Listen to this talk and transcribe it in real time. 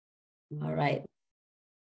All right.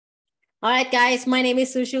 All right, guys, my name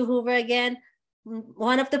is Sushil Hoover again,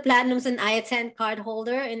 one of the Platinums and I-10 card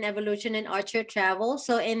holder in Evolution and Archer Travel.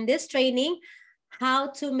 So in this training, how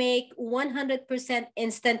to make 100%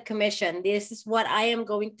 instant commission. This is what I am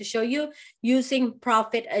going to show you using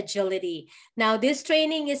Profit Agility. Now, this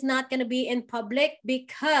training is not going to be in public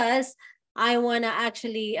because I want to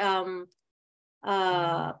actually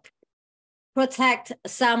protect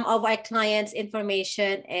some of our clients'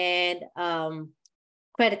 information and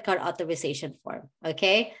credit card authorization form.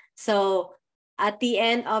 Okay, so at the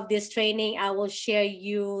end of this training, I will share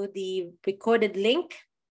you the recorded link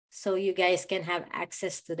so you guys can have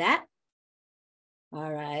access to that.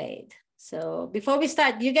 All right. So before we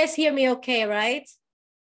start, you guys hear me okay, right?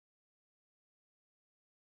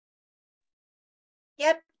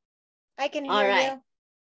 Yep, I can hear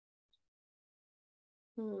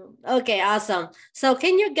you. Okay, awesome. So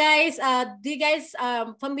can you guys, do you guys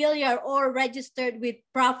familiar or registered with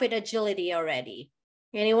Profit Agility already?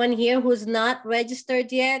 Anyone here who's not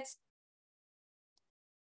registered yet?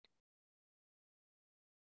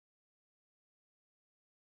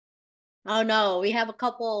 Oh no, we have a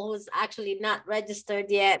couple who's actually not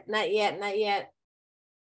registered yet. Not yet, not yet.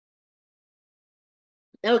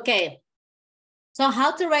 Okay. So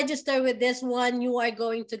how to register with this one? You are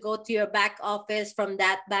going to go to your back office. From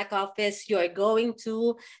that back office, you are going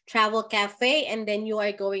to Travel Cafe, and then you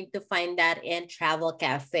are going to find that in Travel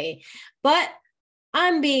Cafe. But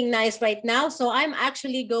I'm being nice right now, so I'm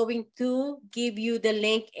actually going to give you the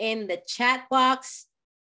link in the chat box.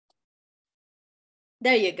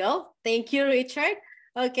 There you go. Thank you, Richard.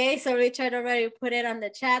 Okay, so Richard already put it on the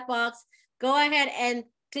chat box. Go ahead and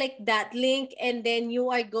click that link, and then you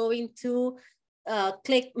are going to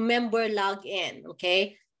click member login.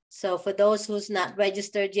 Okay, so for those who's not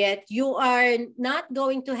registered yet, you are not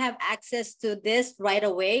going to have access to this right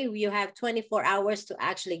away. You have 24 hours to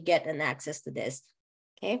actually get an access to this.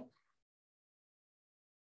 Okay.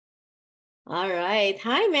 All right.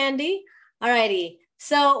 Hi, Mandy. All righty.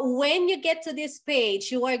 So when you get to this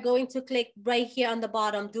page, you are going to click right here on the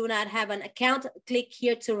bottom, do not have an account. Click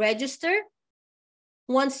here to register.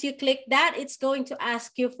 Once you click that, it's going to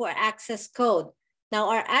ask you for access code. Now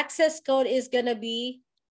our access code is going to be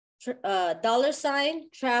 $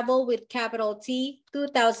 travel with capital T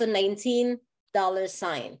 2019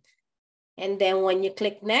 $. And then when you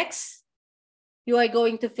click next, you are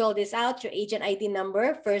going to fill this out, your agent ID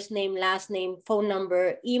number, first name, last name, phone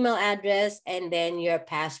number, email address, and then your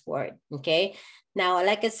password. Okay. Now,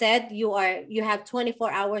 like I said, you have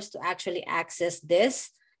 24 hours to actually access this,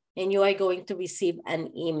 and you are going to receive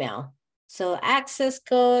an email. So access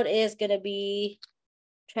code is going to be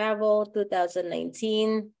travel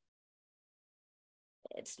 2019.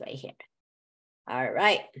 It's right here. All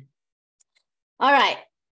right. All right.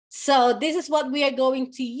 So this is what we are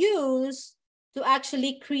going to use to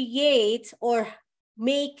actually create or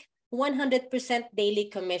make 100% daily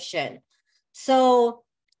commission. So,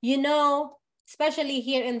 you know, especially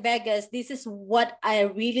here in Vegas, this is what I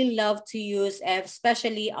really love to use,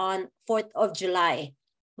 especially on 4th of July.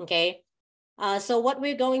 Okay. So what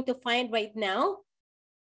we're going to find right now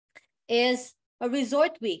is a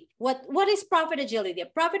resort week. What is Profit Agility?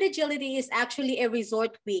 Profit Agility is actually a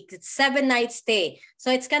resort week. It's 7 night stay. So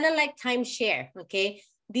it's kind of like timeshare, okay?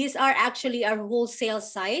 These are actually our wholesale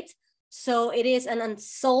site. So it is an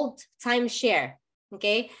unsold timeshare,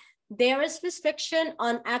 okay? There is restriction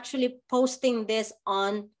on actually posting this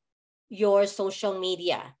on your social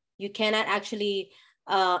media. You cannot actually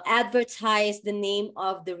advertise the name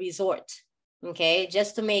of the resort, okay?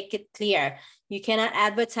 Just to make it clear, you cannot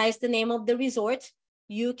advertise the name of the resort.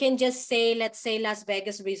 You can just say, let's say Las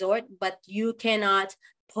Vegas Resort, but you cannot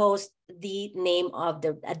post the name of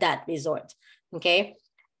that resort, okay?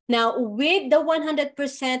 Now, with the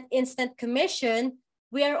 100% instant commission,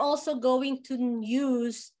 we are also going to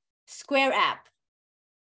use Square App,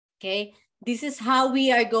 okay? This is how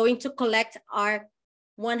we are going to collect our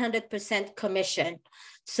 100% commission.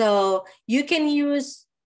 So you can use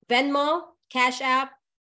Venmo, Cash App,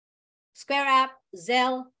 Square App,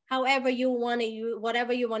 Zelle, however you want to use,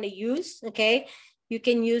 whatever you want to use, okay? You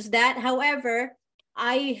can use that. However,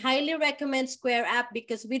 I highly recommend Square App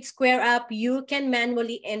because with Square App, you can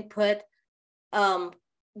manually input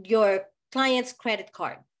your client's credit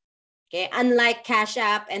card, okay? Unlike Cash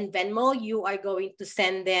App and Venmo, you are going to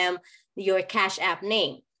send them your Cash App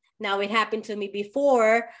name. Now, it happened to me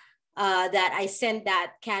before that I sent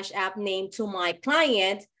that Cash App name to my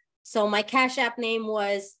client. So my Cash App name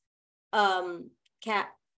was $Sushil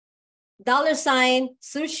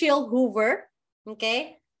Hoover,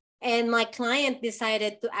 okay? And my client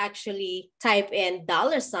decided to actually type in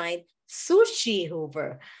 $. Sushi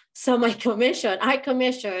Hoover. So our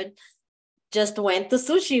commission just went to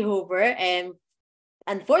Sushi Hoover, and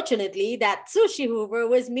unfortunately that Sushi Hoover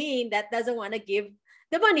was mean that doesn't want to give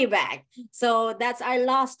the money back. So that's our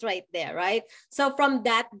loss right there, right? So from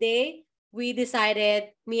that day, me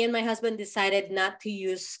and my husband decided not to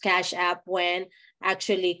use Cash App when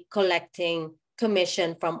actually collecting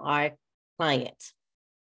commission from our clients.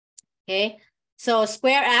 Okay, so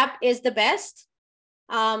Square App is the best.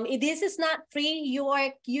 This is not free.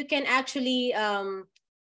 You can actually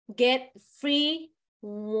get free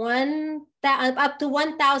up to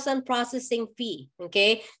 1,000 processing fee.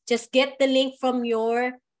 Okay, just get the link from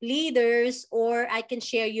your leaders, or I can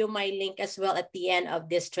share you my link as well at the end of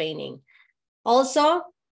this training. Also,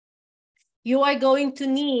 you are going to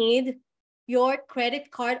need your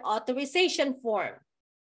credit card authorization form.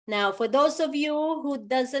 Now, for those of you who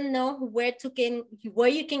doesn't know where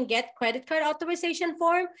you can get credit card authorization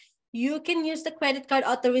form, you can use the credit card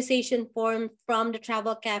authorization form from the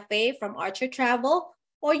Travel Cafe, from Archer Travel,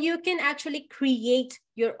 or you can actually create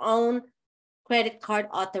your own credit card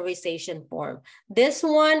authorization form. This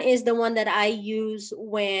one is the one that I use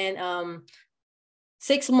when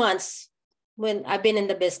 6 months when I've been in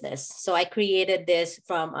the business. So I created this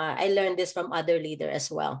from, I learned this from other leader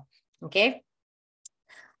as well, okay?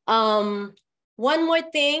 One more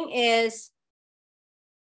thing is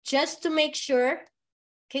just to make sure,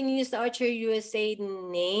 can you use the Archer USA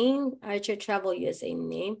name, Archer Travel USA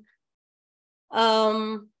name?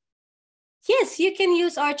 Yes, you can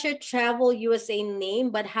use Archer Travel USA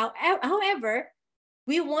name, but however,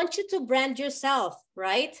 we want you to brand yourself,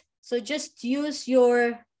 right? So just use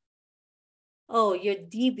your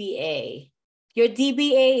DBA. Your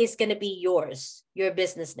DBA is gonna be yours, your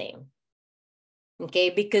business name. Okay,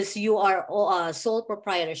 because you are sole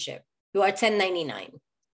proprietorship. You are 1099,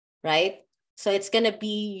 right? So it's gonna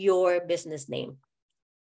be your business name.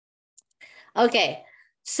 Okay,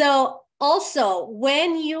 so also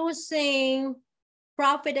when using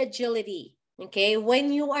Profit Agility, okay,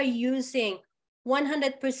 when you are using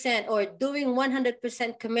 100% or doing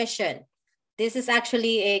 100% commission, this is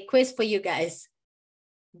actually a quiz for you guys.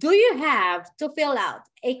 Do you have to fill out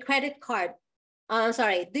a credit card?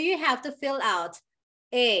 Do you have to fill out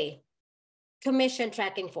a commission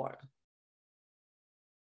tracking form?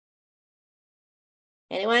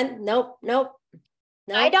 Anyone? Nope.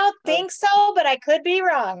 I don't think so, but I could be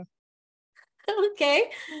wrong.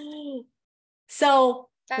 Okay. So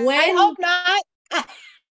I hope not.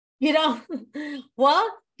 You know, well,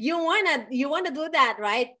 you wanna do that,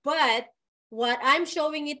 right? But what I'm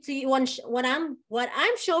showing it to you, what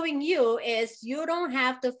I'm showing you is you don't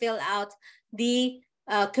have to fill out the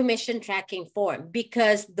commission tracking form,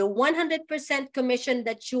 because the 100% commission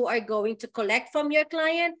that you are going to collect from your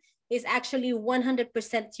client is actually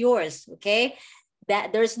 100% yours, okay?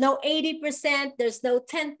 That there's no 80%, there's no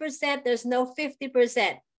 10%, there's no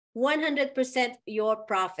 50%, 100% your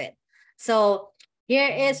profit. So here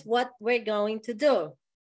is what we're going to do.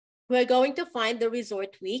 We're going to find the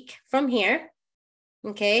resort week from here,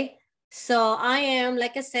 okay? So I am,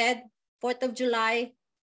 like I said, 4th of July,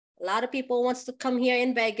 a lot of people wants to come here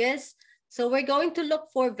in Vegas. So we're going to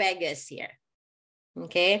look for Vegas here,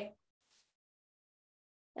 okay?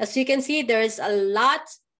 As you can see, there's a lot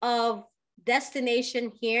of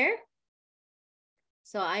destination here.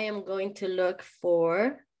 So I am going to look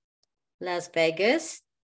for Las Vegas.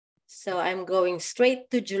 So I'm going straight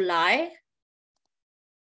to July.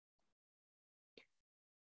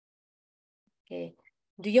 Okay.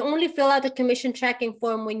 Do you only fill out the commission tracking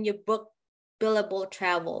form when you book billable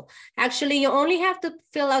travel? Actually, you only have to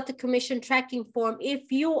fill out the commission tracking form if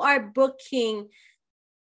you are booking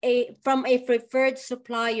from a preferred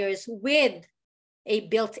suppliers with a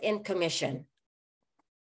built-in commission.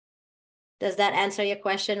 Does that answer your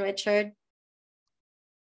question, Richard?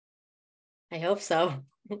 I hope so.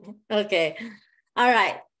 Okay. All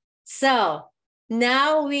right. So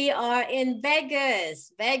now we are in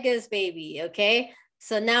Vegas. Vegas, baby. Okay.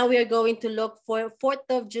 So now we are going to look for 4th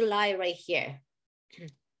of July right here.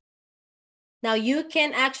 Now you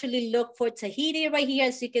can actually look for Tahiti right here.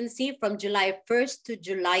 As you can see, from July 1st to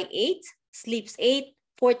July 8th, sleeps 8,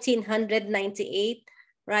 1,498,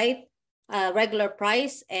 right? Regular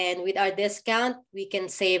price. And with our discount, we can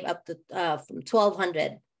save up to from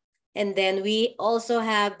 1,200. And then we also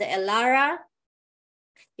have the Elara.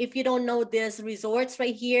 If you don't know these resorts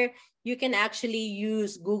right here, you can actually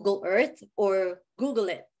use Google Earth or Google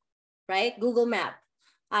it, right? Google Map.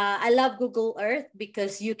 I love Google Earth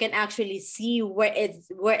because you can actually see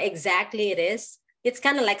where exactly it is. It's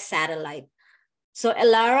kind of like satellite. So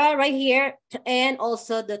Elara right here, and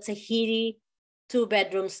also the Tahiti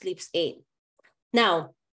 2-bedroom sleeps 8.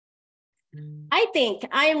 Now, I think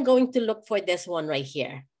I am going to look for this one right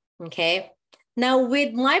here, okay? Now,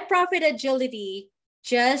 with My Profit Agility,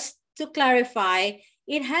 just to clarify,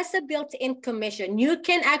 it has a built-in commission. You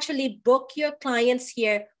can actually book your clients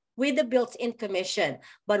here with a built-in commission.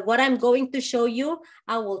 But what I'm going to show you,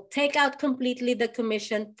 I will take out completely the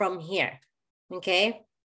commission from here, okay?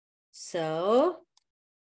 So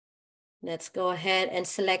let's go ahead and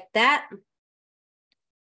select that.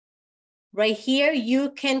 Right here,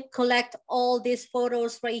 you can collect all these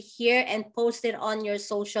photos right here and post it on your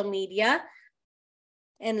social media.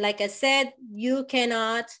 And like I said, you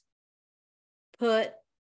cannot put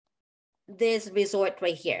this resort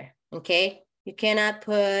right here, okay? You cannot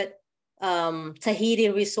put Tahiti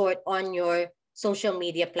Resort on your social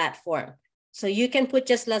media platform. So you can put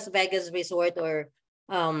just Las Vegas Resort or,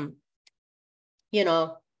 you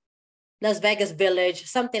know, Las Vegas Village,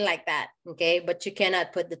 something like that, okay? But you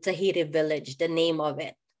cannot put the Tahiti Village, the name of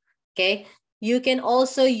it, okay? You can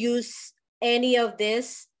also use any of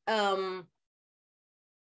this,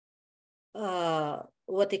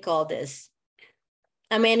 what they call this,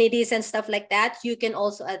 amenities and stuff like that. You can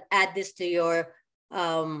also add this to your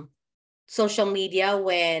social media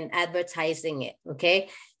when advertising it, okay?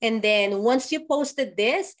 And then once you posted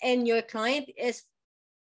this and your client is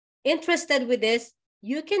interested with this,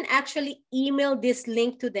 you can actually email this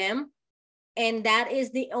link to them. And that is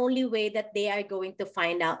the only way that they are going to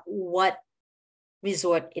find out what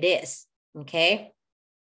resort it is, okay?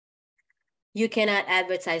 You cannot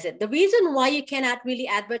advertise it. The reason why you cannot really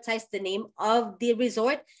advertise the name of the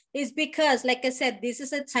resort is because, like I said, this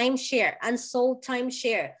is a timeshare, unsold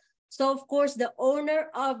timeshare. So of course, the owner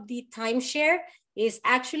of the timeshare is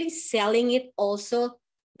actually selling it also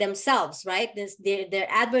themselves, right? They're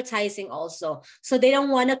advertising also. So they don't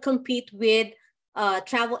want to compete with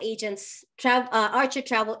travel agents, Archer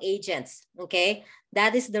travel agents, okay?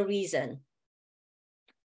 That is the reason.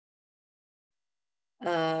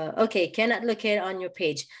 Okay, cannot locate on your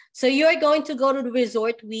page. So you're going to go to the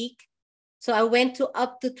resort week. So I went to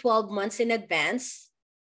up to 12 months in advance.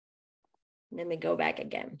 Let me go back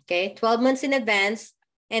again, okay? 12 months in advance.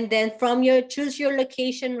 And then from your, choose your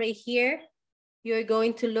location right here. You're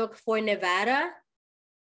going to look for Nevada.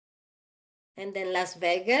 And then Las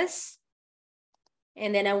Vegas.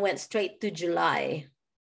 And then I went straight to July.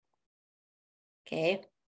 Okay.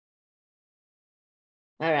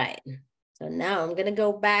 All right. So now I'm gonna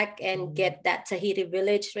go back and get that Tahiti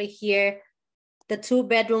Village right here. The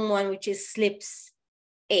 2-bedroom one, which is Sleeps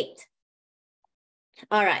 8.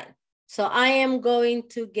 All right. So I am going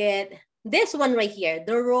to get this one right here,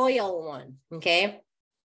 the Royal one, okay?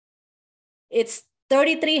 It's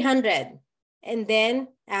 $3,300. And then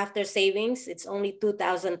after savings, it's only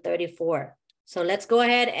 $2,034. So let's go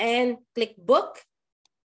ahead and click book.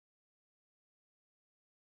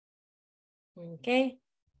 Okay.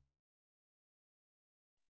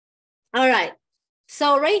 All right.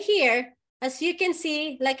 So right here, as you can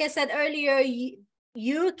see, like I said earlier,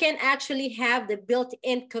 you can actually have the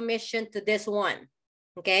built-in commission to this one.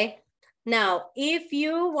 Okay. Now, if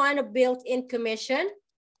you want a built-in commission,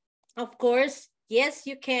 of course, yes,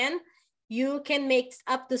 you can. You can make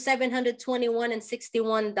up to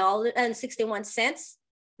 $721.61.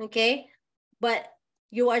 Okay. But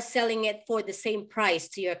you are selling it for the same price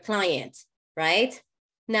to your client, right?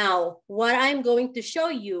 Now, what I'm going to show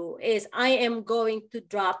you is I am going to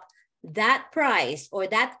drop that price or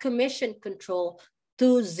that commission control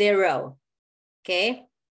to 0, okay?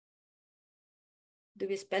 Do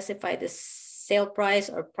we specify the sale price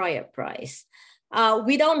or prior price?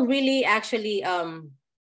 We don't really actually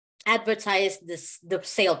advertise the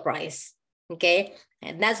sale price, okay?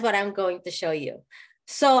 And that's what I'm going to show you.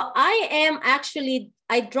 So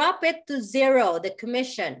I drop it to 0, the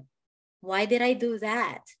commission. Why did I do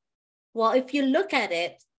that? Well, if you look at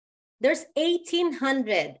it, there's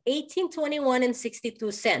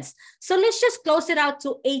 $1,821.62. So let's just close it out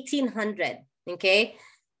to $1,800, okay?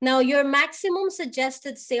 Now your maximum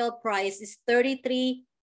suggested sale price is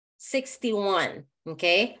 $33.61,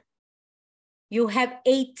 okay? You have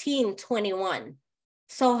 $1,821.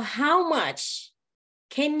 So how much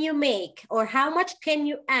can you make or how much can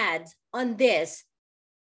you add on this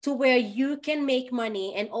to where you can make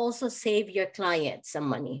money and also save your client some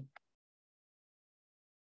money?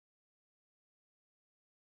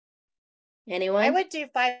 Anyone? I would do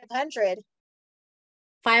 500.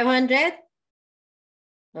 500?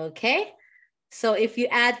 Okay. So if you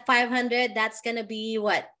add 500, that's going to be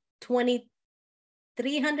what?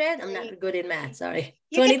 2,300? I'm not good in math, sorry.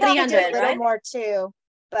 2,300, right? A little right? more too,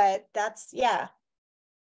 but that's, yeah.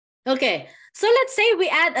 Okay, so let's say we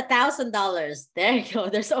add $1,000. There you go.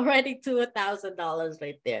 There's already $2,000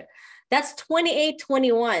 right there. That's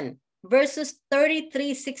 $2,821 versus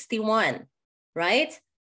 $3,361, right?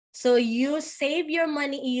 So you save your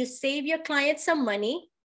money, you save your client some money,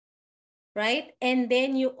 right? And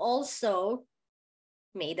then you also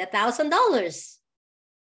made $1,000.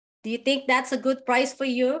 Do you think that's a good price for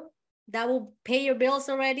you? That will pay your bills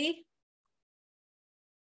already?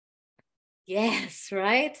 Yes,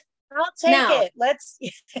 right? I'll take it. Let's.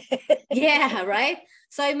 Yeah, right?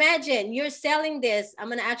 So imagine you're selling this. I'm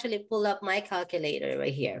going to actually pull up my calculator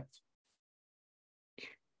right here.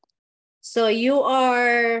 So you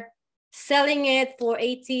are selling it for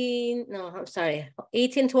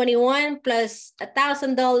 1821 plus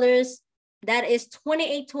 $1,000. That is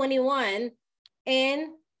 $2,821.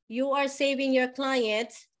 And you are saving your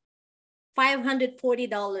client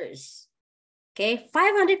 $540. Okay,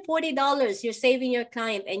 $540. You're saving your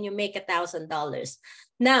client and you make $1,000.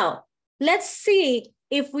 Now, let's see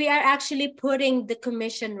if we are actually putting the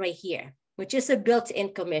commission right here, which is a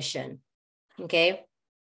built-in commission. Okay,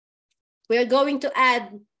 we're going to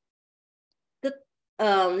add the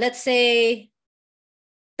let's say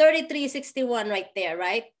 $3,361 right there,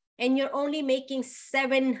 right? And you're only making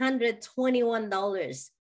 $721,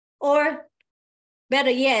 or better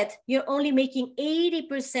yet, you're only making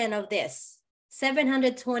 80% of this,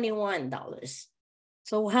 $721.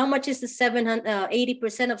 So how much is the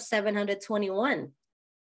 80% of 721,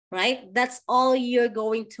 right? That's all you're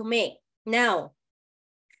going to make. Now,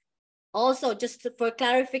 also just for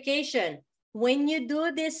clarification, when you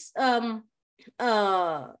do this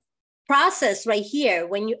process right here,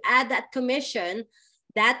 when you add that commission,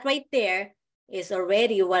 that right there is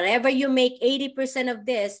already, whatever you make 80% of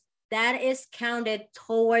this, that is counted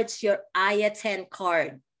towards your IATEN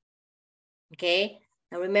card. Okay,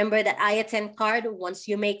 now remember that IATEN card, once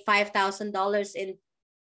you make $5,000 in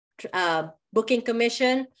booking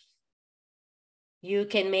commission, you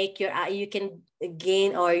can make your, you can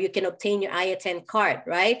gain or you can obtain your IATEN card,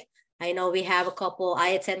 right? I know we have a couple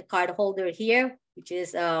IATEN card holder here, which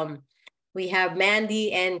is, we have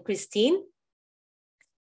Mandy and Christine.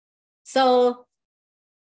 So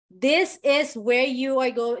this is where you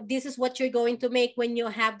are going, this is what you're going to make when you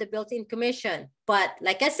have the built-in commission. But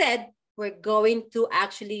like I said, we're going to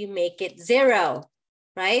actually make it zero,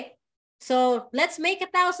 right? So let's make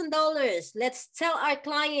 $1,000. Let's tell our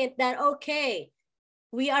client that, okay,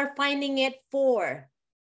 we are finding it for,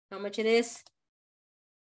 how much it is?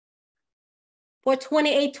 For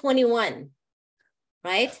 $2,821,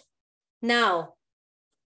 right? Now,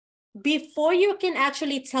 before you can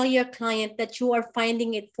actually tell your client that you are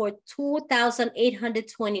finding it for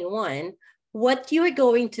 $2,821, what you are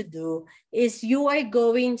going to do is you are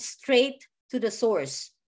going straight to the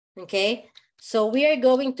source, okay? So we are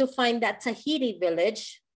going to find that Tahiti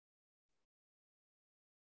village,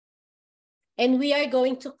 and we are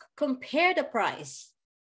going to compare the price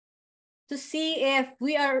to see if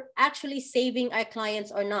we are actually saving our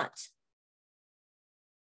clients or not.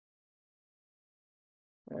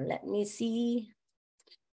 Let me see.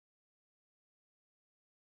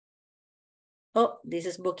 Oh, this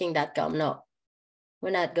is booking.com. No,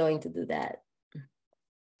 we're not going to do that.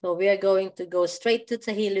 So we are going to go straight to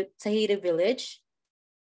Tahiti village.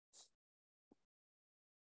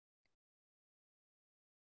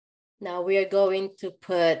 Now we are going to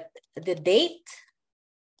put the date,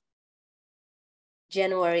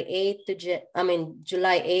 January 8th to,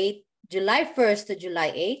 July 8th, July 1st to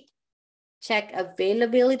July 8th. Check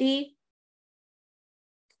availability.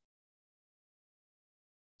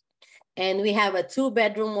 And we have a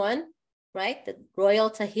 2-bedroom one, right? The Royal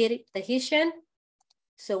Tahitian.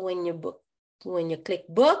 So when you book, when you click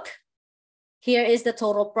book, here is the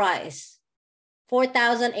total price,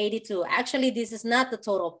 $4,082. Actually, this is not the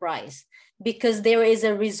total price because there is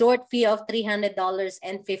a resort fee of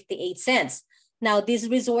 $300.58. Now, this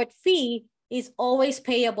resort fee is always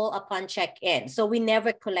payable upon check-in. So we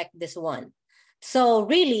never collect this one. So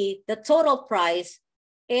really, the total price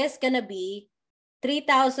is going to be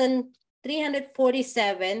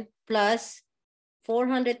 $3,347 plus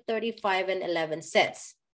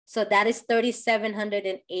 $435.11. So that is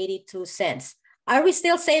 $3,782. Are we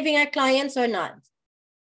still saving our clients or not?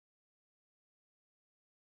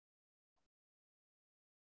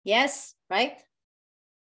 Yes, right?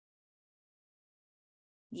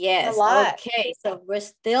 Yes, okay. So we're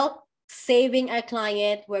still saving our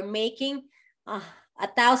client. We're making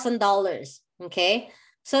 $1,000, okay?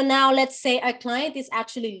 So now let's say our client is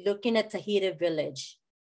actually looking at Tahiti village,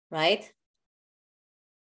 right?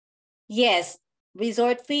 Yes,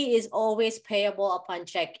 resort fee is always payable upon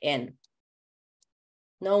check-in.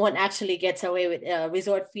 No one actually gets away with a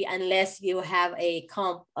resort fee unless you have a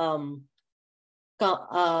comp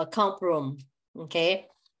room, okay?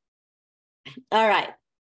 All right,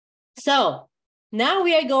 so now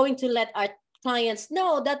we are going to let our clients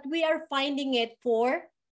know that we are finding it for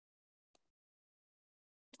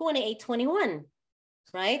 2821,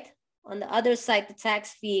 right? On the other side, the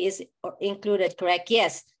tax fee is included, correct?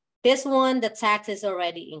 Yes, this one, the tax is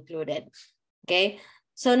already included, okay?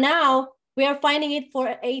 So now we are finding it for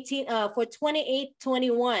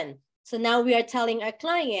 2821. So now we are telling our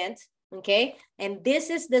client, okay? And this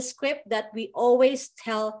is the script that we always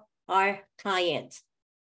tell our client,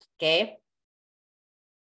 okay?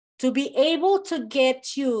 To be able to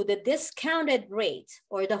get you the discounted rate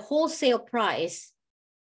or the wholesale price,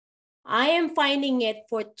 I am finding it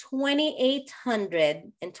for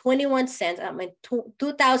 2,821 cents. I mean,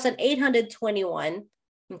 2,821,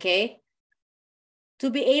 okay? To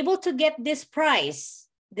be able to get this price,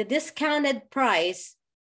 the discounted price,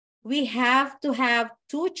 we have to have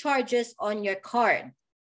two charges on your card,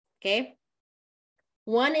 okay?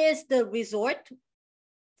 One is the resort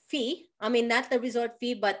fee. I mean, not the resort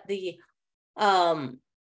fee, but the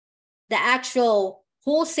actual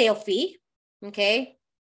wholesale fee, okay?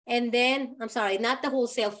 And then, I'm sorry, not the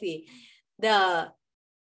wholesale fee, the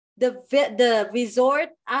resort,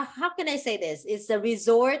 how can I say this? It's the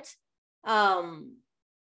resort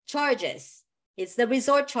charges. It's the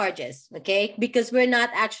resort charges, okay? Because we're not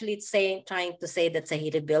actually trying to say that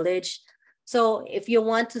Tahiti Village. So if you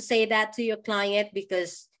want to say that to your client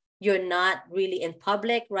because you're not really in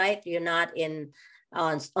public, right? You're not in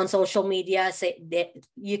on social media, say that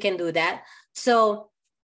you can do that. So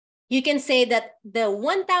you can say that the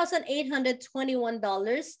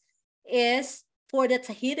 $1,821 is for the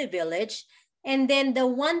Tahiti Village, and then the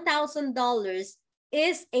 $1,000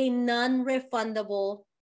 is a non-refundable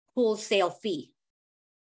wholesale fee.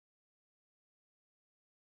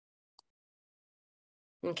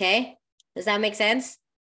 Okay, does that make sense?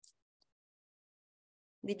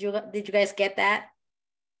 Did you guys get that?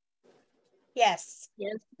 Yes.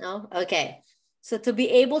 Yes. No? Okay. So to be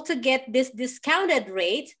able to get this discounted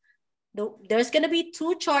rate, there's going to be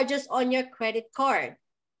two charges on your credit card.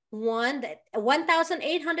 One, that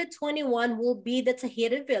 1,821 will be the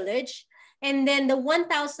Tahiti Village, and then the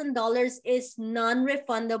 $1,000 is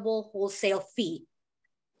non-refundable wholesale fee.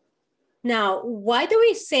 Now, why do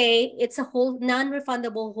we say it's a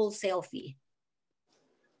non-refundable wholesale fee?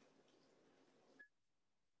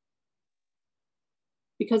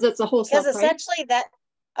 Because it's a wholesale price. Because essentially that,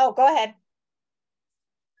 oh, go ahead.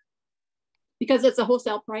 Because it's a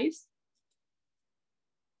wholesale price.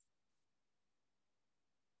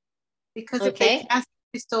 Because if they cancel,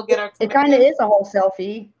 we still get our commission. It kind of is a wholesale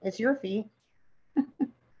fee. It's your fee.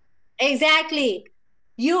 Exactly.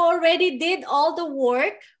 You already did all the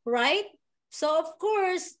work, right? So of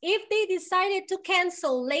course, if they decided to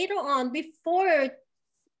cancel later on before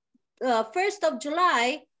 1st of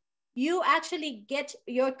July, you actually get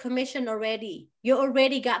your commission already. You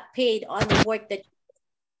already got paid on the work that you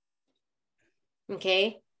did.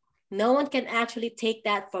 Okay? No one can actually take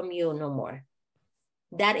that from you no more.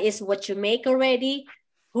 That is what you make already.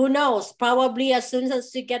 Who knows? Probably as soon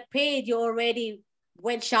as you get paid, you already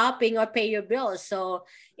went shopping or pay your bills. So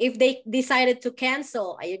if they decided to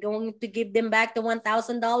cancel, are you going to give them back the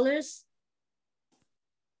 $1,000?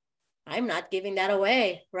 I'm not giving that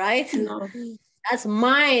away, right? No. That's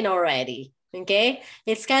mine already, okay?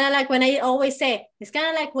 It's kind of like when I always say, it's kind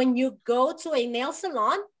of like when you go to a nail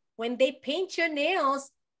salon, when they paint your nails,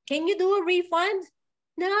 can you do a refund?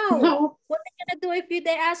 No. What are they gonna do if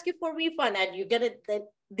they ask you for a refund? And you're gonna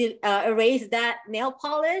erase that nail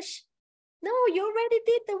polish? No, you already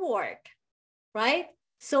did the work, right?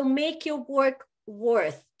 So make your work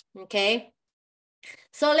worth, okay?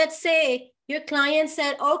 So let's say your client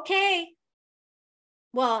said, okay,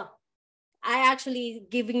 well, I actually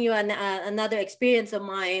giving you another experience of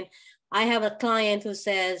mine. I have a client who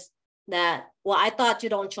says that, well, I thought you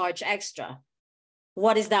don't charge extra.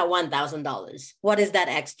 What is that $1,000? What is that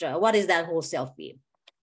extra? What is that wholesale fee?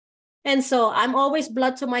 And so I'm always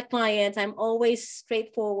blunt to my clients. I'm always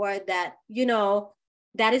straightforward that, you know,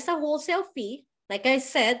 that is a wholesale fee. Like I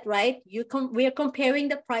said, right? We are comparing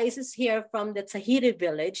the prices here from the Tahiti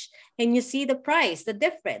Village, and you see the price, the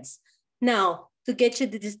difference. Now, to get you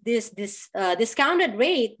this discounted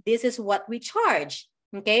rate, this is what we charge.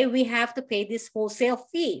 Okay, we have to pay this wholesale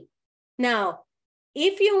fee. Now,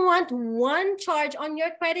 if you want one charge on your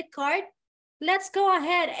credit card, let's go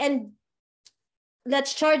ahead and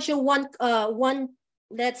let's charge you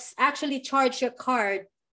let's actually charge your card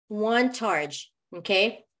one charge,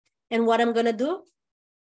 okay? And what I'm gonna do,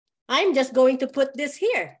 I'm just going to put this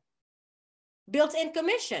here, built-in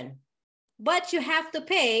commission. But you have to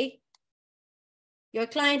pay, your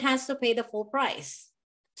client has to pay the full price.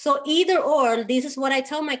 So either or, this is what I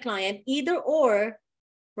tell my client, either or,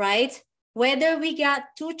 right? Whether we got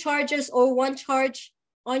 2 charges or 1 charge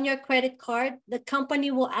on your credit card, the company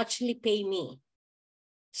will actually pay me.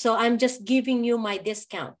 So I'm just giving you my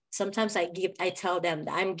discount. Sometimes I tell them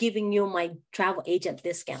that I'm giving you my travel agent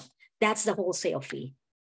discount. That's the wholesale fee.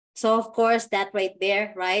 So of course, that right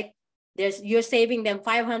there, right? You're saving them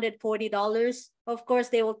 $540. Of course,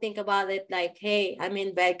 they will think about it like, hey, I'm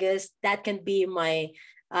in Vegas. That can be my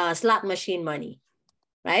slot machine money,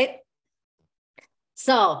 right?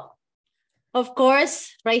 So, of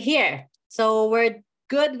course, right here. So we're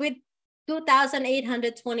good with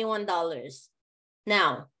 $2,821.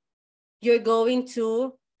 Now, you're going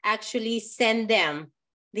to actually send them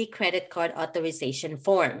the credit card authorization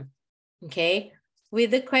form, okay?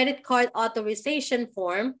 With the credit card authorization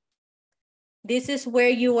form, this is where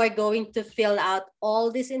you are going to fill out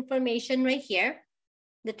all this information right here.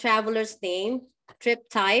 The traveler's name, trip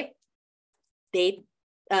type, date,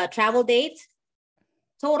 travel date,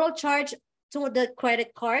 total charge to the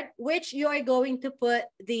credit card, which you are going to put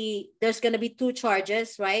there's going to be 2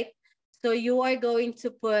 charges, right? So you are going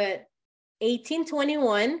to put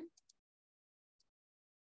 1821.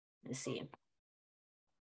 Let's see.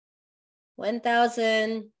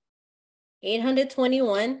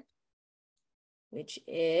 1,821, which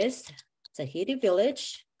is Tahiti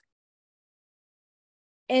Village.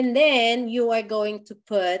 And then you are going to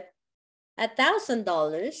put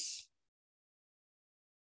 $1,000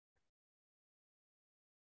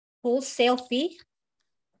 wholesale fee.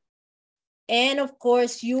 And of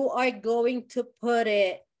course, you are going to put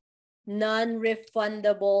it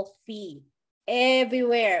non-refundable fee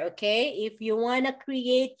everywhere, okay? If you want to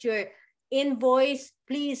create your invoice,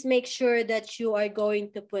 please make sure that you are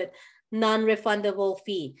going to put non-refundable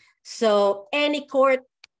fee. So any court,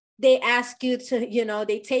 they ask you to,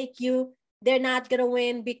 they take you, they're not going to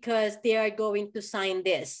win because they are going to sign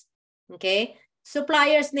this, okay?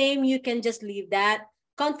 Supplier's name, you can just leave that.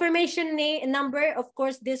 Confirmation number, of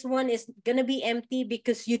course, this one is going to be empty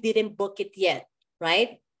because you didn't book it yet,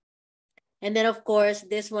 right? And then, of course,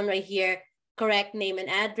 this one right here, correct name and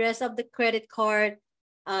address of the credit card,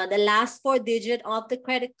 the last 4 digits of the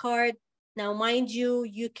credit card. Now, mind you,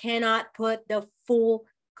 you cannot put the full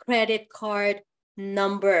credit card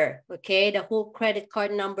number, okay? The whole credit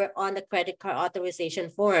card number on the credit card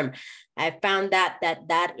authorization form. I found that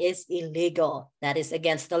is illegal. That is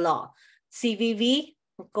against the law. CVV,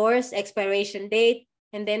 of course, expiration date,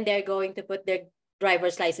 and then they're going to put their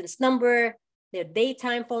driver's license number, their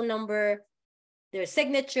daytime phone number, their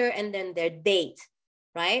signature, and then their date,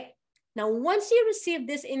 right? Now, once you receive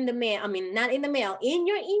this in the mail, not in the mail, in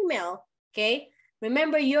your email, okay?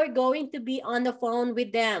 Remember, you're going to be on the phone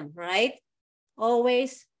with them, right?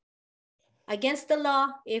 Always against the law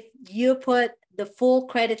if you put the full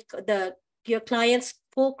credit, your client's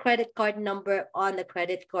full credit card number on the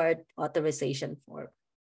credit card authorization form.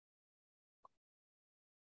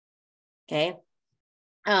 Okay.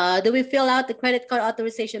 Do we fill out the credit card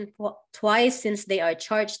authorization twice since they are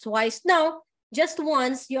charged twice? No, just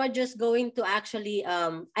once. You're just going to actually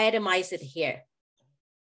itemize it here.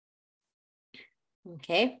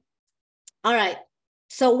 Okay. All right.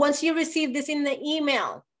 So once you receive this in the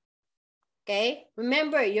email, okay,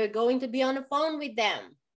 remember, you're going to be on the phone with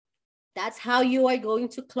them. That's how you are going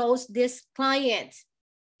to close this client.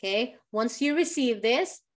 Okay. Once you receive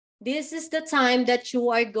this, this is the time that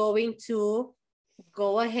you are going to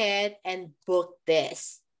go ahead and book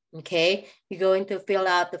this, okay? You're going to fill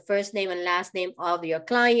out the first name and last name of your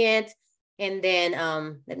client. And then,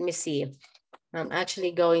 let me see. I'm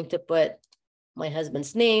actually going to put my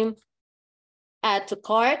husband's name, add to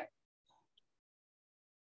cart.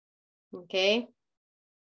 Okay.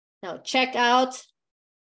 Now check out.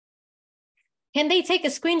 Can they take a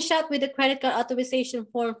screenshot with the credit card authorization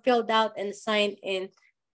form filled out and signed in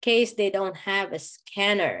case they don't have a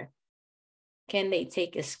scanner? Can they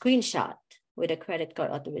take a screenshot with a credit card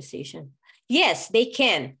authorization? Yes, they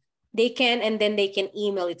can. They can, and then they can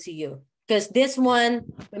email it to you. Because this one,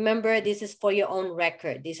 remember, this is for your own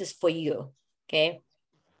record. This is for you, okay?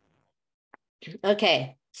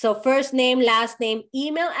 Okay, so first name, last name,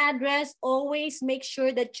 email address. Always make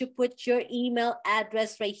sure that you put your email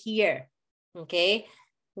address right here, okay?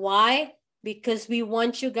 Why? Because we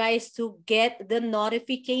want you guys to get the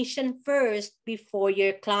notification first before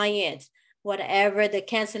your client. Whatever the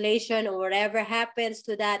cancellation or whatever happens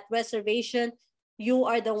to that reservation, you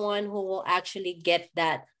are the one who will actually get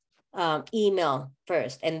that email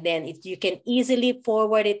first, and then you can easily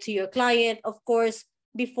forward it to your client. Of course,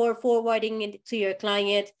 before forwarding it to your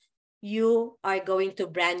client, you are going to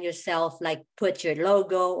brand yourself, like put your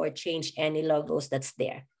logo or change any logos that's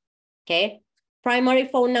there. Okay. Primary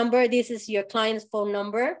phone number, this is your client's phone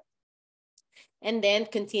number. And then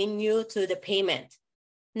continue to the payment.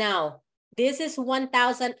 Now, this is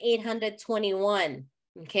 1,821.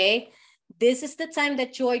 Okay. This is the time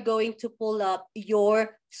that you're going to pull up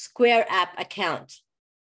your Square App account.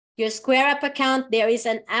 Your Square App account, there is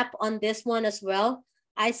an app on this one as well.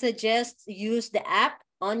 I suggest use the app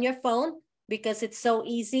on your phone because it's so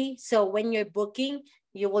easy. So when you're booking,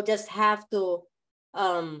 you will just have to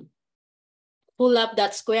pull up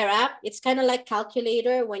that Square App. It's kind of like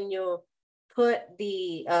calculator when you put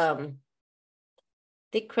the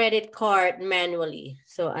credit card manually.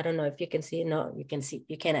 So I don't know if you can see. No, you can see.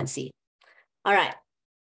 You cannot see. All right.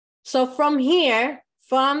 So from here,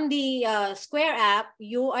 from the Square App,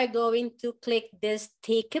 you are going to click this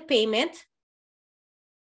Take a Payment.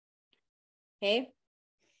 Okay.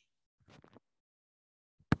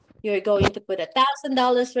 You're going to put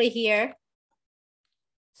 $1,000 right here.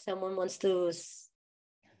 Someone wants to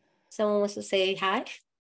say hi.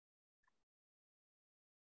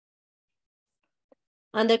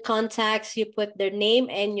 Under contacts, you put their name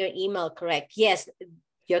and your email, correct? Yes,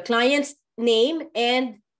 your client's name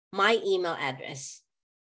and my email address.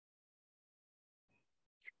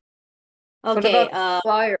 Okay. What about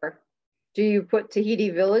supplier? Do you put Tahiti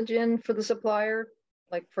Village in for the supplier,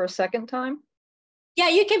 like for a second time? Yeah,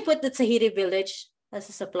 you can put the Tahiti Village as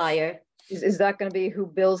a supplier. Is that going to be who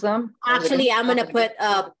bills them? Actually, I'm going to put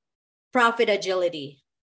Profit Agility.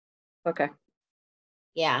 Okay.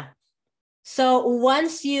 Yeah. So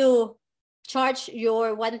once you charge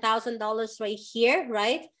your $1,000 right here,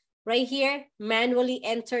 right? Right here, manually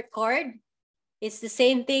enter card. It's the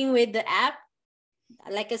same thing with the app.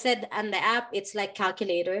 Like I said, on the app, it's like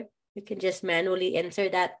calculator. You can just manually enter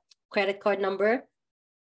that credit card number.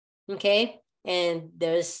 Okay. And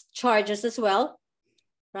there's charges as well,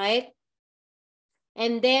 right?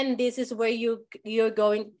 And then this is where you're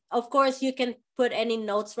going. Of course, you can put any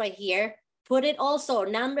notes right here. Put it also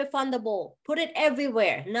non-refundable. Put it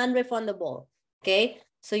everywhere, non-refundable. Okay.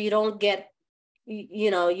 So you don't get,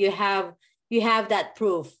 you have that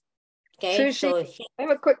proof. Okay. Sushi, so I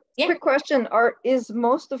have a quick question. Is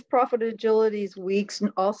most of Profit Agility's weeks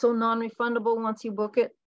also non-refundable once you book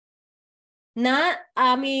it? There's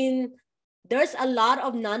a lot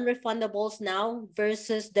of non-refundables now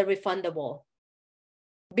versus the refundable.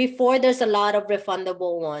 Before, there's a lot of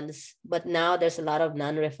refundable ones, but now there's a lot of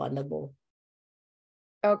non-refundable.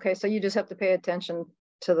 Okay, so you just have to pay attention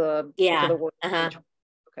to the word. Okay.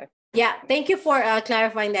 Yeah, thank you for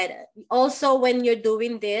clarifying that. Also, when you're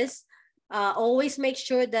doing this, always make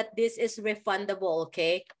sure that this is refundable,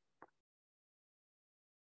 okay?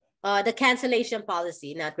 The cancellation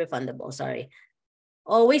policy, not refundable, sorry.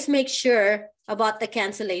 Always make sure about the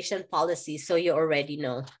cancellation policy so you already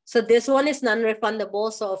know. So this one is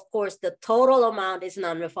non-refundable. So of course, the total amount is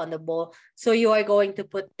non-refundable. So you are going to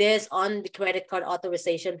put this on the credit card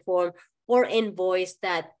authorization form or invoice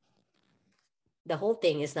that the whole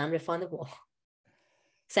thing is non-refundable.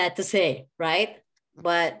 Sad to say, right?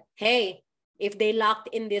 But hey, if they locked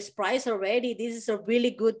in this price already, this is a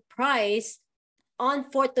really good price on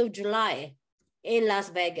 4th of July in Las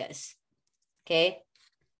Vegas, okay?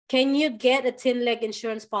 Can you get a 10-leg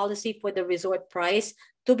insurance policy for the resort price?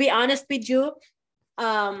 To be honest with you,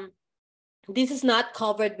 this is not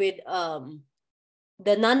covered with,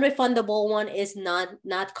 the non-refundable one is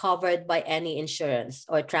not covered by any insurance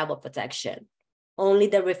or travel protection, only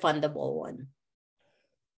the refundable one.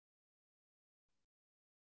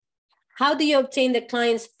 How do you obtain the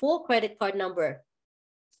client's full credit card number?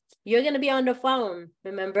 You're going to be on the phone,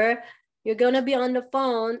 remember? You're going to be on the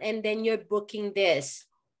phone and then you're booking this.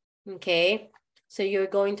 Okay, so you're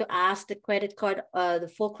going to ask the credit card, the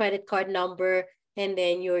full credit card number, and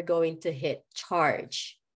then you're going to hit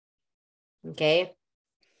charge. Okay,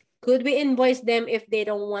 could we invoice them if they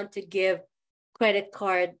don't want to give credit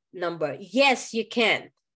card number? Yes, you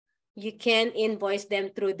can. You can invoice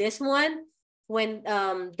them through this one. When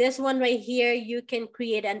this one right here, you can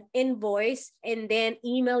create an invoice and then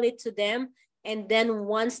email it to them. And then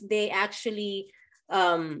once they actually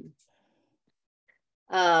agree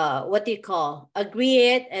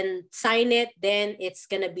it and sign it, then it's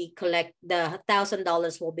gonna be the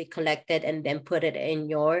 $1,000 will be collected and then put it in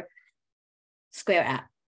your Square App.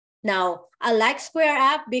 Now, I like Square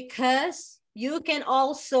App because you can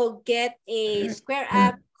also get a Square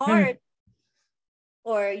App card,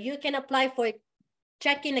 or you can apply for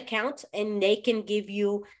checking account and they can give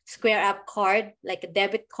you Square App card, like a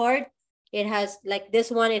debit card. It has like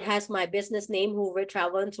this one, it has my business name, Hoover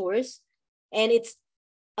Travel and Tours, and it's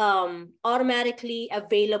automatically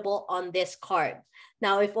available on this card.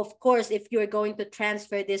 Now, if of course, if you're going to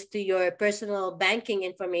transfer this to your personal banking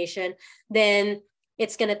information, then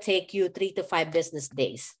it's gonna take you 3 to 5 business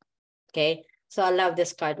days. Okay, so I love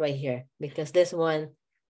this card right here because this one,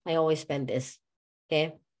 I always spend this.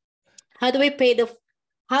 Okay, how do we pay the?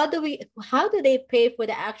 How do they pay for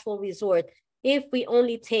the actual resort if we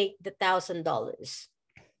only take the $1,000?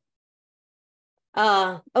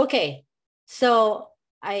 Okay, so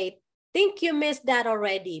I think you missed that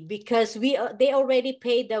already because they already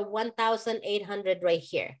paid the 1,800 right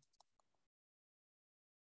here.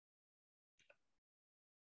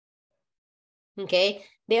 Okay,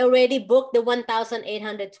 they already booked the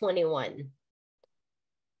 1,821.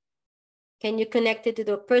 Can you connect it to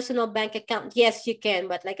the personal bank account? Yes, you can.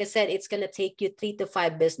 But like I said, it's going to take you 3 to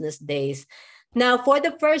 5 business days. Now, for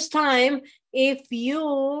the first time, if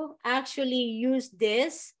you actually use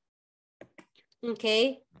this,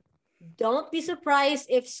 okay, don't be surprised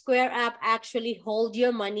if Square App actually hold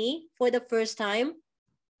your money for the first time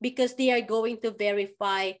because they are going to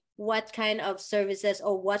verify what kind of services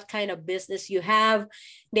or what kind of business you have.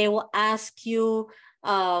 They will ask you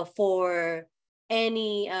for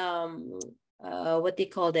any what do you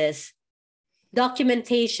call this,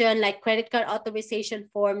 documentation like credit card authorization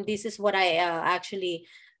form. This is what I actually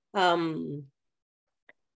and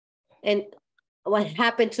what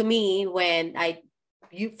happened to me when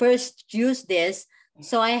you first used this.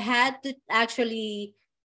 So I had to actually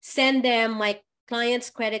send them my client's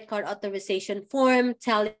credit card authorization form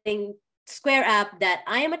telling Square App that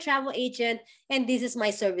I am a travel agent and this is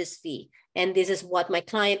my service fee. And this is what my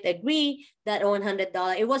client agreed, that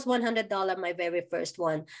 $100, it was $100, my very first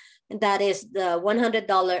one. And that is the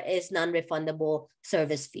 $100 is non-refundable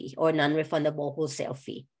service fee or non-refundable wholesale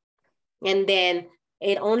fee. And then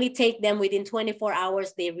it only take them within 24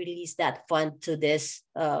 hours, they release that fund to this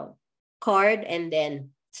card and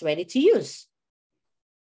then it's ready to use.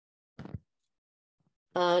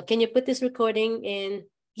 Can you put this recording in?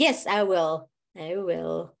 Yes, I will. I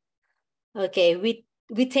will. Okay, we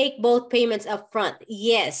take both payments up front.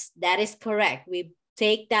 Yes, that is correct. We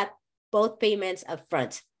take that both payments up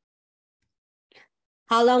front.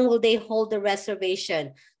 How long will they hold the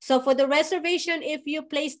reservation? So for the reservation, if you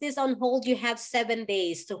place this on hold, you have 7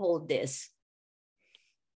 days to hold this.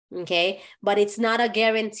 Okay, but it's not a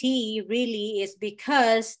guarantee really. It's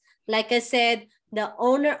because, like I said, the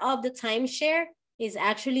owner of the timeshare is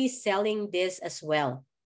actually selling this as well.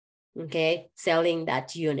 Okay, selling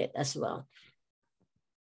that unit as well.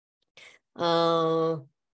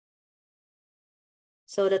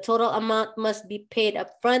 So the total amount must be paid up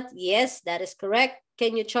front. Yes, that is correct.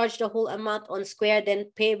 Can you charge the whole amount on Square,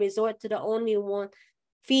 then pay resort to the only one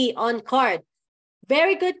fee on card?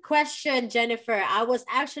 Very good question, Jennifer. I was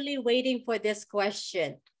actually waiting for this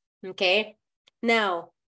question. Okay.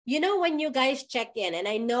 Now, you know, when you guys check in, and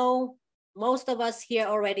I know most of us here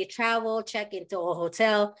already travel, check into a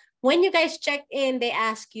hotel. When you guys check in, they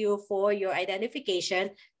ask you for your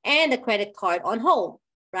identification and the credit card on hold,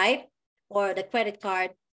 right? Or the credit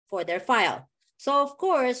card for their file. So of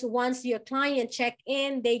course, once your client check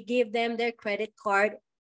in, they give them their credit card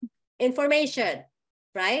information,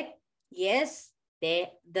 right? Yes, the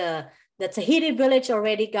Tahiti Village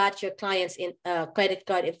already got your client's credit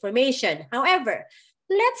card information. However,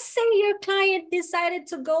 let's say your client decided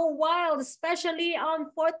to go wild, especially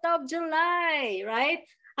on 4th of July, right?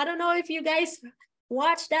 I don't know if you guys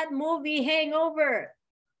watched that movie Hangover.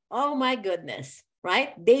 Oh my goodness,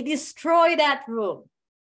 right? They destroy that room.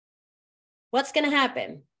 What's going to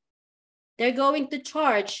happen? They're going to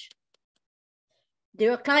charge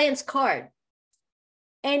their client's card.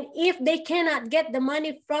 And if they cannot get the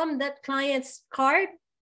money from that client's card,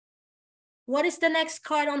 what is the next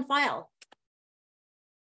card on file?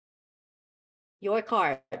 Your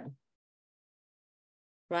card.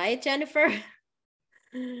 Right, Jennifer?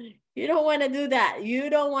 You don't want to do that. You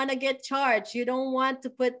don't want to get charged. You don't want to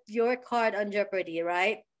put your card on jeopardy,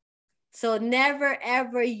 right? So never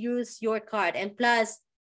ever use your card. And plus,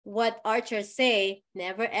 what archers say,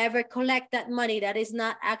 never ever collect that money that is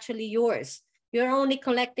not actually yours. You're only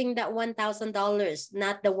collecting that $1,000,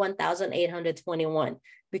 not the 1,821,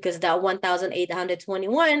 because that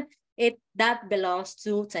 1,821, that belongs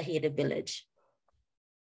to Tahiti Village.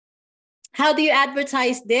 How do you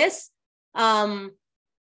advertise this? I'm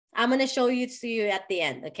going to show you to you at the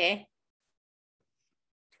end, okay?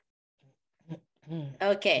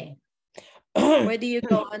 Okay. Where do you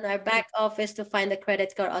go on our back office to find the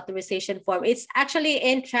credit card authorization form? It's actually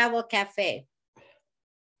in Travel Cafe.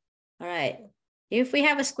 All right. If we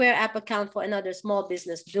have a Square app account for another small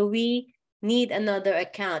business, do we need another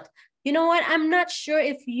account? You know what? I'm not sure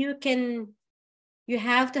if you can, you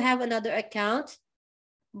have to have another account,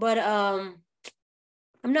 but I'm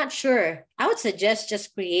not sure. I would suggest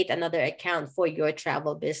just create another account for your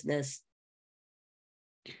travel business.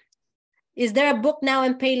 Is there a book now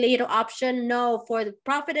and pay later option? No, for the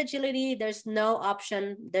Profit Agility, there's no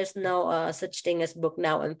option. There's no such thing as book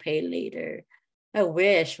now and pay later. I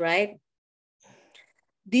wish, right?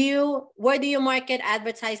 Where do you market,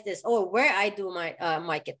 advertise this? Or where I do my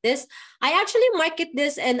market this? I actually market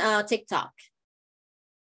this in TikTok,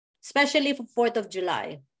 especially for 4th of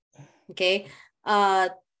July. Okay.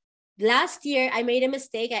 Last year I made a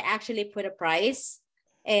mistake. I actually put a price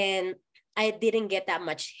and I didn't get that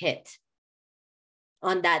much hit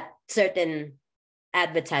on that certain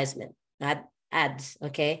advertisement, not ads.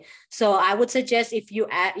 Okay. So I would suggest if you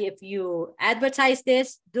advertise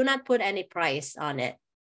this, do not put any price on it.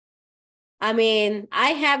 I mean,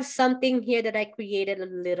 I have something here that I created a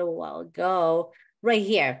little while ago right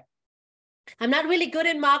here. I'm not really good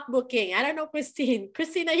in mock booking. I don't know, Christine.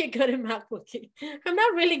 Christine, are you good in mock booking? I'm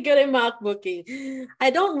not really good in mock booking. I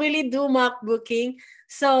don't really do mock booking.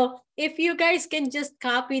 So if you guys can just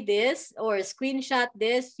copy this or screenshot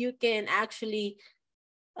this, you can actually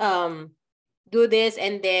do this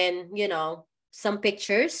and then, you know, some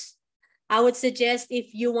pictures. I would suggest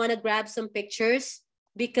if you want to grab some pictures,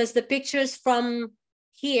 because the pictures from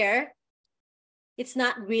here, it's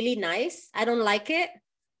not really nice. I don't like it.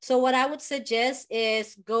 So what I would suggest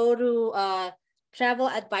is go to Travel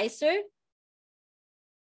Advisor.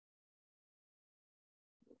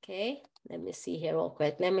 Okay, let me see here real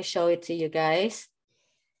quick. Let me show it to you guys.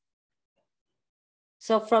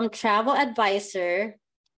 So from Travel Advisor,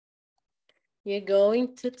 you're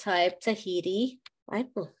going to type Tahiti, right?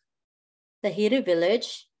 Tahiti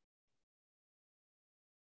Village.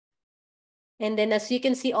 And then as you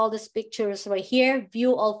can see all these pictures right here,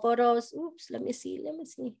 view all photos. Oops, let me see.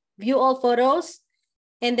 View all photos.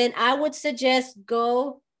 And then I would suggest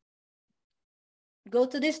go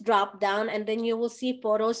to this drop down and then you will see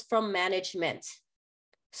photos from management.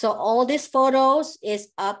 So all these photos is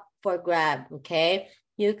up for grab, okay?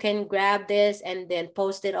 You can grab this and then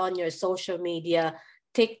post it on your social media,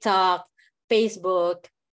 TikTok, Facebook,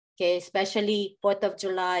 okay? Especially 4th of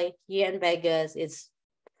July here in Vegas, it's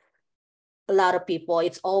a lot of people.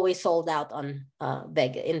 It's always sold out on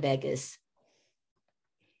Vegas.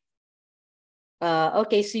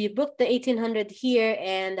 Okay, so you booked the 1,800 here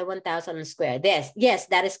and the 1,000 square. Yes,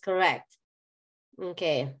 that is correct.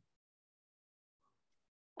 Okay.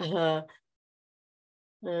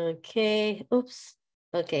 Okay. Oops.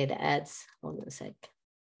 Okay, the ads. Hold on a sec.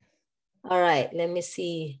 All right, let me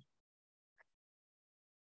see.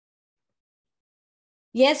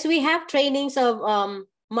 Yes, we have trainings of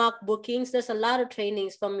mock bookings. There's a lot of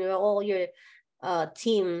trainings from all your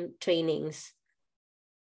team trainings.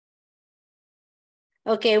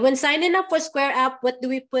 Okay, when signing up for Square app, what do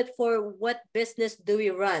we put for what business do we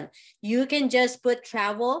run? You can just put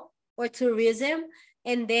travel or tourism,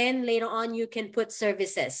 and then later on you can put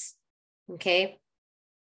services, okay?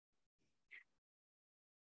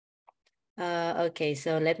 Okay,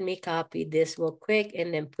 so let me copy this real quick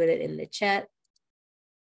and then put it in the chat.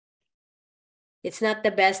 It's not the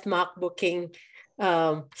best mock booking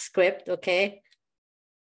script, okay?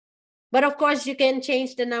 But of course, you can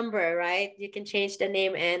change the number, right? You can change the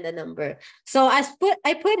name and the number. So I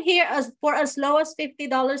put here for as low as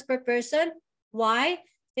 $50 per person. Why?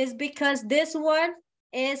 Is because this one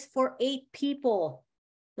is for 8 people,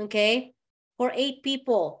 okay? For 8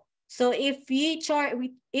 people. So if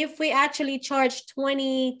we actually charge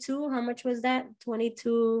 22, how much was that?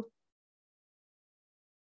 22.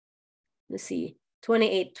 Let's see,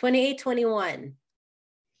 28, 21.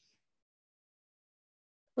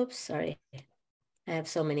 Oops, sorry. I have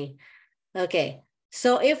so many. Okay,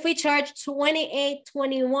 so if we charge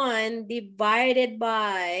 28.21 divided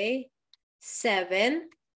by 7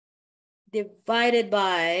 divided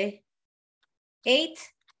by 8,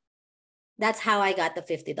 that's how I got the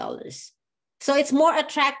 $50. So it's more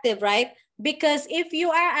attractive, right? Because if you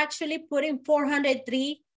are actually putting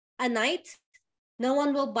 403 a night, no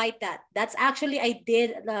one will bite that. That's actually I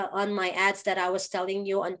did on my ads that I was telling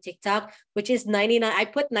you on TikTok, which is 99. I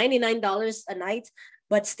put $99 a night,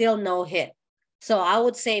 but still no hit. So I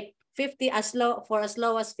would say 50 as low as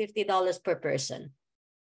 $50 per person.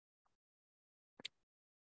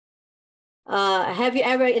 Have you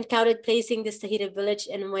ever encountered placing this Tahiti Village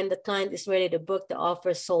and when the client is ready to book, the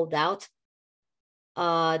offer sold out?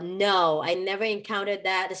 No, I never encountered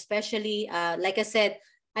that, especially like I said,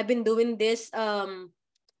 I've been doing this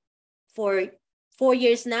for 4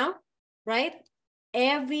 years now, right?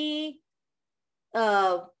 Every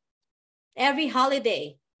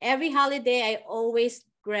holiday I always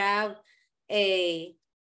grab a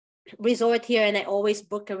resort here, and I always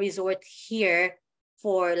book a resort here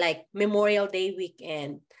for like Memorial Day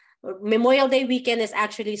weekend. Memorial Day weekend is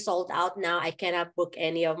actually sold out now. I cannot book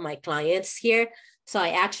any of my clients here. So I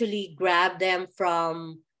actually grab them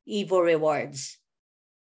from Evo Rewards.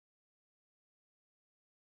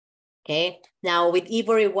 Okay. Now with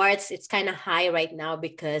Evo Rewards, it's kind of high right now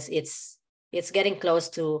because it's getting close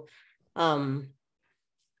to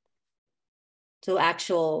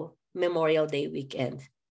actual Memorial Day weekend.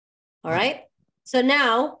 All right. So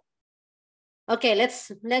now, okay,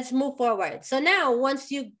 let's move forward. So now once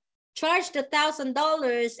you charge the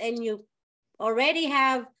 $1,000 and you already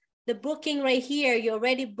have the booking right here, you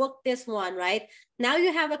already booked this one, right? Now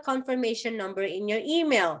you have a confirmation number in your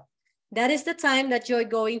email. That is the time that you're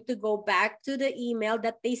going to go back to the email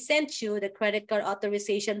that they sent you, the credit card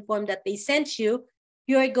authorization form that they sent you.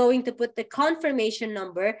 You're going to put the confirmation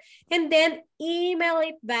number and then email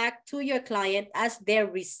it back to your client as their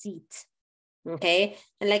receipt. Okay.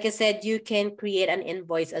 And like I said, you can create an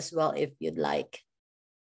invoice as well if you'd like.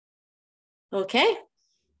 Okay.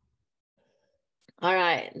 All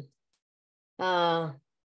right.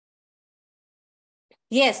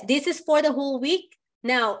 Yes, this is for the whole week.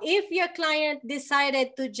 Now, if your client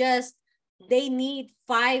decided to they need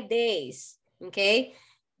 5 days, okay?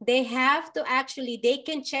 They have to they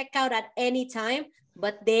can check out at any time,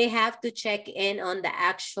 but they have to check in on the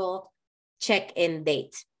actual check-in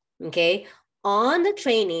date, okay? On the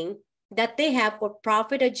training that they have for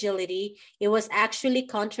Profit Agility, it was actually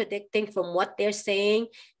contradicting from what they're saying,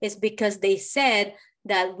 is because they said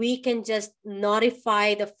that we can just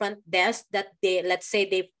notify the front desk that let's say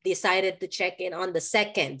they decided to check in on the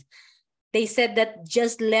 2nd. They said that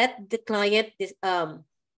just let the client,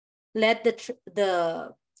 let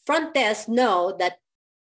the front desk know that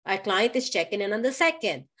our client is checking in on the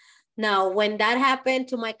 2nd. Now, when that happened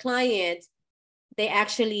to my client, they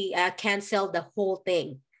actually canceled the whole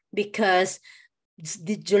thing because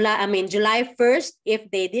July 1st, if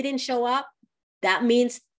they didn't show up, that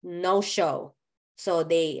means no show. So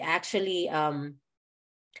they actually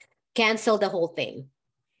canceled the whole thing.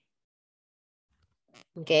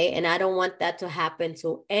 Okay, and I don't want that to happen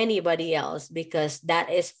to anybody else because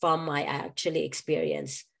that is from my actually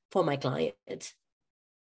experience for my clients.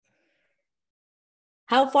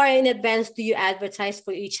 How far in advance do you advertise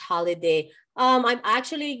for each holiday? I'm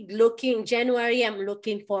actually looking, January, I'm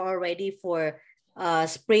looking for already for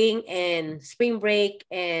spring break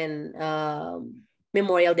and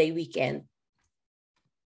Memorial Day weekend.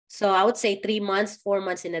 So I would say 3 months, 4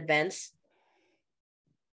 months in advance.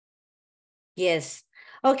 Yes.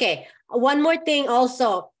 Okay. One more thing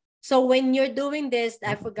also. So when you're doing this,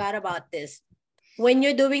 I forgot about this. When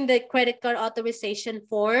you're doing the credit card authorization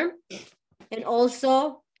form, and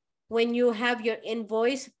also when you have your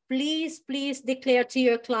invoice, please declare to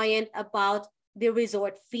your client about the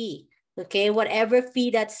resort fee. Okay. Whatever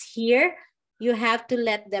fee that's here, you have to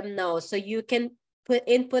let them know. So you can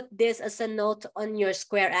input this as a note on your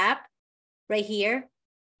Square app right here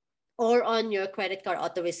or on your credit card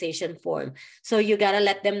authorization form. So you got to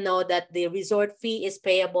let them know that the resort fee is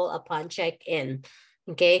payable upon check-in.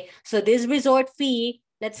 Okay. So this resort fee,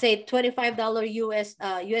 let's say $25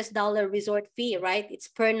 US dollar resort fee, right? It's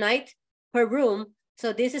per night, per room.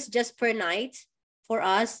 So this is just per night for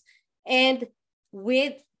us and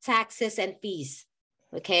with taxes and fees.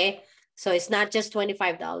 Okay. So it's not just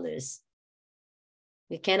 $25.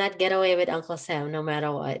 We cannot get away with Uncle Sam no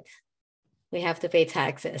matter what. We have to pay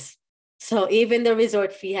taxes. So even the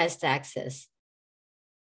resort fee has taxes.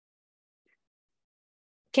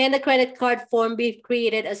 Can the credit card form be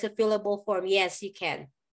created as a fillable form? Yes, you can.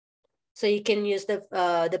 So you can use the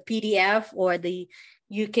PDF or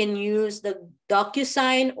you can use the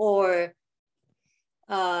DocuSign or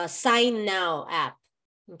Sign Now app.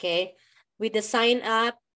 Okay. With the Sign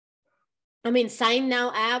Now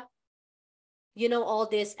app, you know, all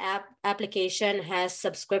this application has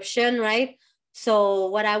subscription, right? So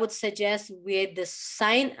what I would suggest with the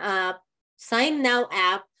Sign Now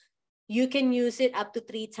app, you can use it up to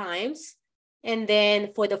 3 times. And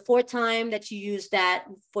then for the 4th time that you use that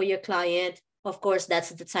for your client, of course,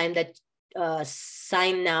 that's the time that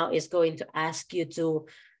Sign Now is going to ask you to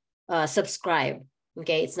subscribe.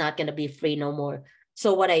 Okay, it's not going to be free no more.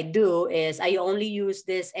 So what I do is I only use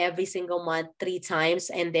this every single month 3 times.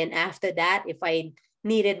 And then after that, if I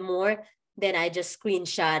needed more, then I just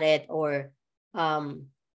screenshot it or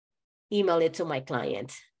email it to my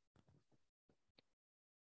client.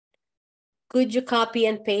 Could you copy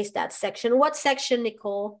and paste that section? What section,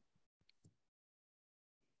 Nicole?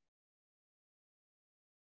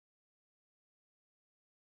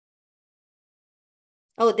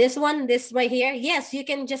 Oh, this one, this right here. Yes, you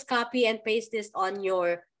can just copy and paste this on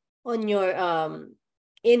your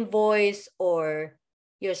invoice or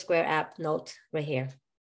your Square app note right here.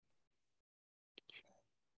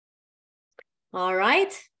 All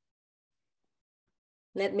right.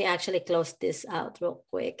 Let me actually close this out real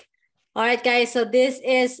quick. All right, guys. So this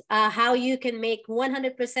is how you can make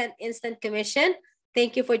 100% instant commission.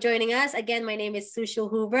 Thank you for joining us. Again, my name is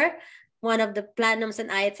Sushu Hoover, one of the Platinums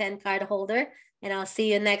and I-10 card holder. And I'll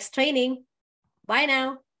see you next training. Bye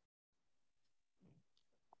now.